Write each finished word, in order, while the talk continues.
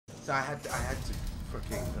So I had to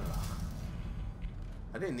freaking.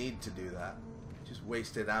 I didn't need to do that. Just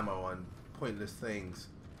wasted ammo on pointless things.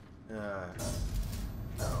 No.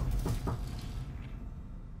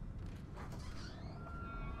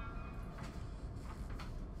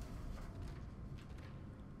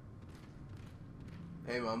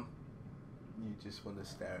 Hey, Mom. You just want to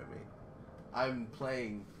stare at me. I'm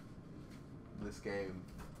playing this game.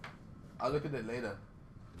 I'll look at it later.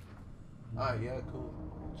 Alright, yeah, cool.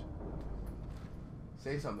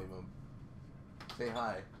 Say something, Mom. Say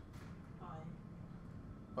hi. Hi.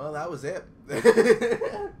 Well, that was it. You need to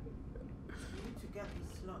get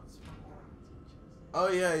the slots from your teachers. Oh,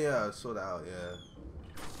 yeah, sort out, yeah.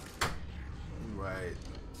 Right.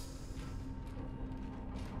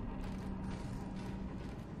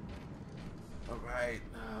 Alright,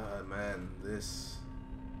 man, this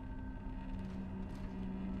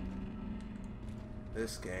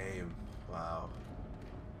game, wow.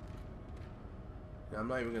 Yeah, I'm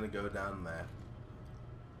not even gonna go down there.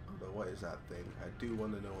 Although, what is that thing? I do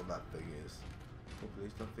want to know what that thing is. Hopefully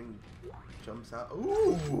something jumps out.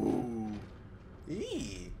 Ooh!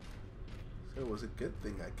 Eee! So it was a good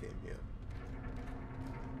thing I came here.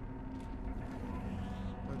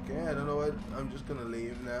 Okay, I don't know what. I'm just gonna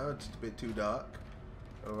leave now. It's a bit too dark.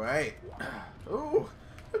 Alright. Ooh!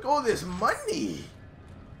 Look at all this money!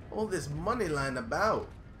 All this money lying about.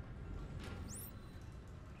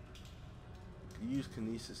 Use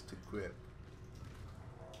kinesis to grip.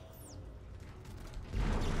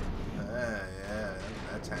 Yeah,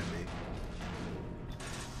 that's handy.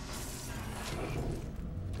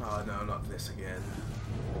 Oh no, not this again.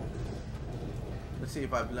 Let's see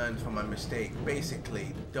if I've learned from my mistake.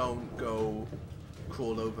 Basically, don't go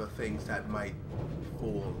crawl over things that might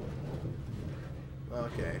fall.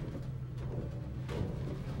 Okay.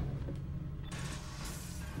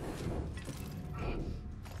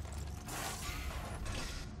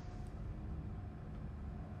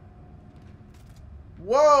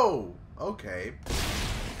 Whoa! Okay.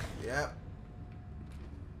 Yep.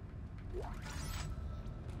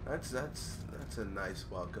 That's a nice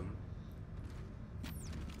welcome.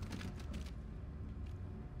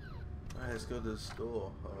 Alright, let's go to the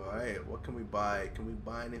store. Alright, what can we buy? Can we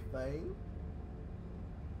buy anything?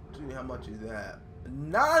 Gee, how much is that?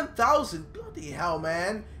 9,000? Bloody hell,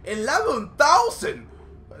 man! 11,000!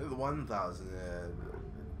 1,000, yeah.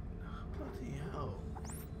 Bloody hell.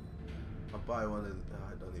 I'll buy one of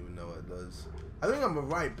I don't even know what it does. I think I'm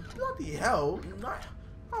right, but bloody hell.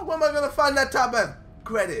 How am I gonna find that type of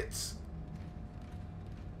credits?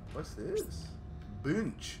 What's this?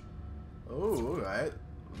 Bunch. Oh, alright.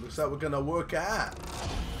 Looks like we're gonna work out.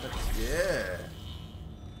 Yeah.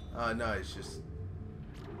 Oh no, it's just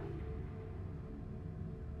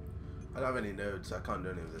I don't have any nodes, so I can't do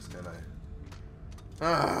any of this, can I?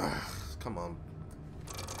 Ah, come on.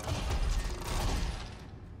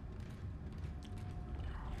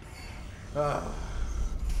 Ah.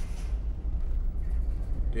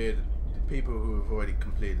 Dude, the people who have already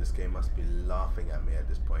completed this game must be laughing at me at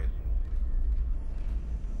this point.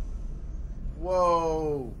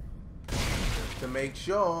 Whoa! Just to make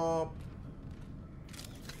sure.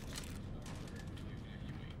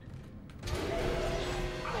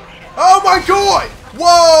 Oh my god!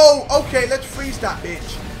 Whoa! Okay, let's freeze that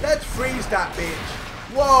bitch. Let's freeze that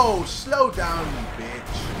bitch. Whoa! Slow down, you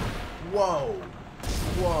bitch. Whoa!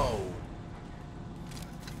 Whoa!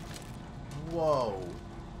 Whoa.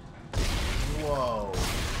 Whoa.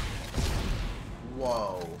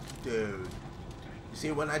 Whoa. Dude. You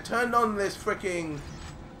see, when I turned on this freaking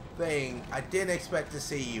thing, I didn't expect to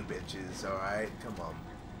see you bitches, alright? Come on.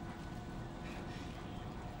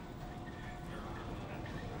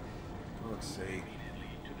 Let's see.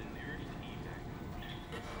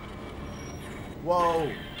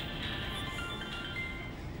 Whoa.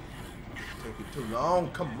 Taking too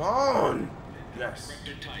long. Come on. Yes.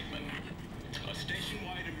 A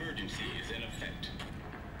station-wide emergency is in effect.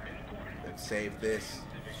 Let's save this.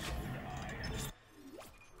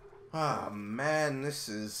 Ah, man,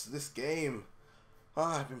 this game.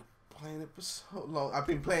 Ah, I've been playing it for so long. I've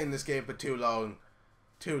been playing this game for too long.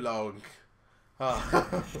 Too long. Ah.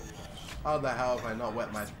 How the hell have I not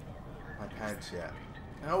wet my pants yet?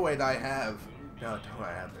 Oh wait, I have. No, don't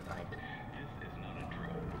I haven't.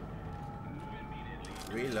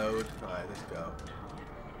 Reload. Alright, let's go.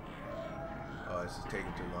 Oh, this is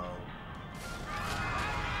taking too long.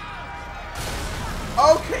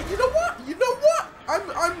 Okay, you know what? You know what?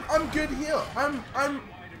 I'm good here.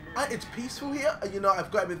 It's peaceful here. You know, I've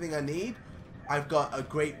got everything I need. I've got a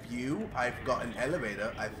great view. I've got an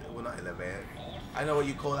elevator. Well, not elevator. I know what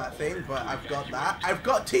you call that thing, but I've got that. I've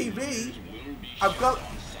got TV. I've got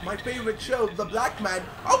My favorite show, The Black Man.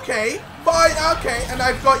 Okay, fine, okay, and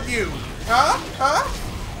I've got you. Huh? Huh?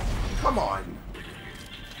 Come on.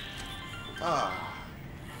 Ah.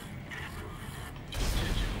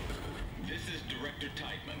 This is Director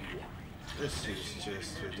Titeman. This is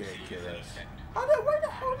just ridiculous. Where the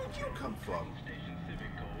hell did you come from?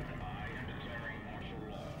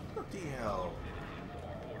 What the hell?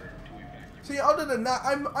 See, other than that,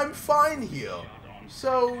 I'm fine here.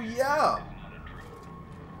 So yeah.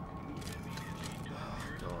 Oh,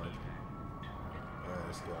 God. Alright,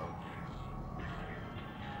 let's go.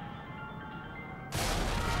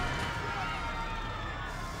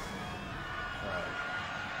 Alright.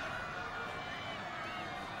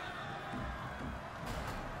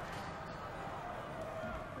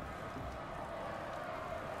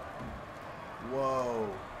 Whoa.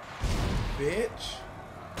 Bitch.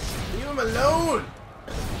 Leave them alone.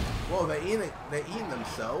 Whoa, they're eating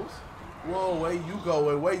themselves. Whoa, where you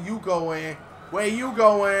going? Where you going? Where you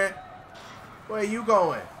going? Where you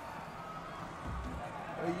going?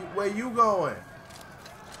 Where you going?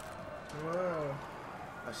 Whoa.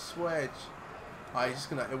 A switch. Oh, it's just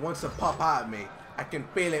gonna. It wants to pop out at me. I can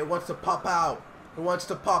feel it. It wants to pop out. It wants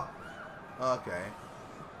to pop. Okay.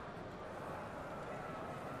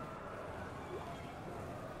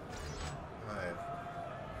 Alright.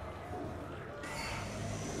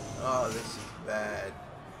 Oh, this is bad.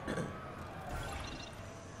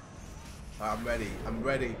 I'm ready. I'm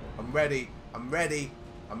ready. I'm ready. I'm ready.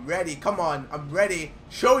 I'm ready. Come on. I'm ready.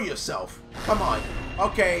 Show yourself. Come on.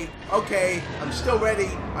 Okay. Okay. I'm still ready.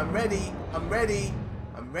 I'm ready. I'm ready.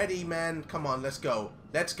 I'm ready, man. Come on. Let's go.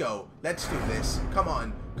 Let's go. Let's do this. Come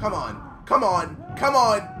on. Come on. Come on. Come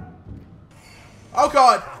on. Oh,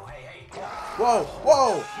 God. Whoa.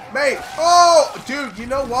 Whoa. Mate. Oh, dude. You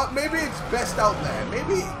know what? Maybe it's best out there.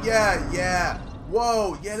 Maybe. Yeah. Yeah.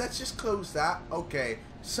 Whoa. Yeah. Let's just close that. Okay.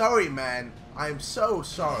 Sorry, man. I'm so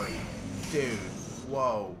sorry. Dude.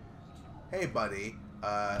 Whoa. Hey, buddy.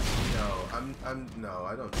 No. No,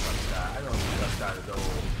 I don't trust that. I don't trust that at all.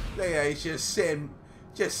 Yeah, he's just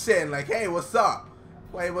sitting like, hey, what's up?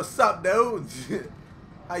 Wait, what's up, dude?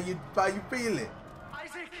 How you feeling?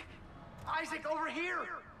 Isaac, over here!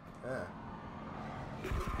 Yeah.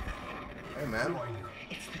 Hey, man.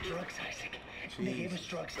 It's the drugs, Isaac. Jeez. They gave us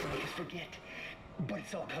drugs to make us forget. But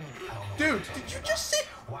it's all coming. Dude, did you just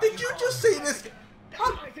see this?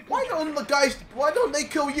 Why don't they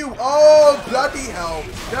kill you? Oh, bloody hell.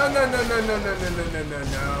 No,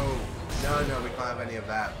 we can't have any of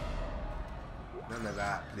that. None of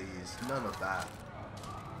that, please. None of that.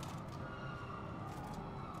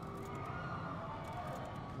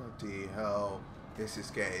 Bloody hell. This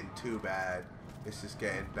is getting too bad. This is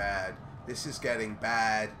getting bad. This is getting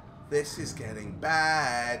bad. This is getting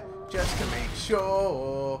bad. Just to make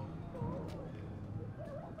sure.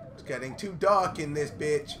 It's getting too dark in this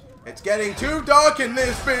bitch. It's getting too dark in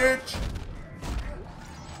this bitch.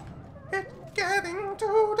 It's getting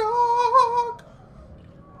too dark.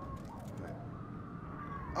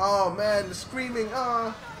 Oh man, the screaming. We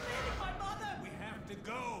have to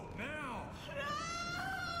go now.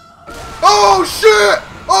 Oh shit!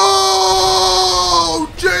 Oh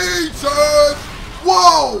Jesus!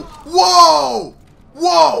 Whoa! Whoa!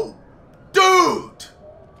 Whoa! Dude!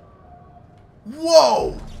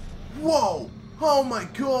 Whoa! Whoa! Oh my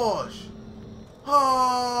gosh!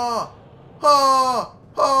 Ah! Ah!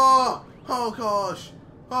 Ah! Oh gosh!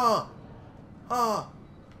 Ah! Ah!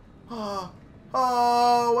 Ah!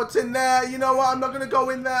 Oh, what's in there? You know what? I'm not gonna go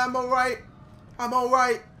in there. I'm alright. I'm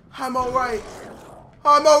alright. I'm alright.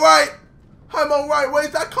 I'm alright. I'm alright. Where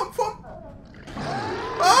did that come from?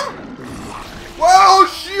 Huh? Well,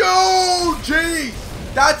 yo, gee.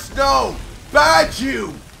 That's no. Bad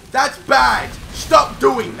you. That's bad. Stop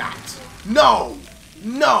doing that. No.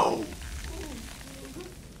 No.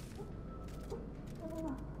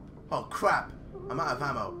 Oh, crap. I'm out of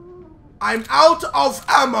ammo. I'm out of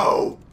ammo.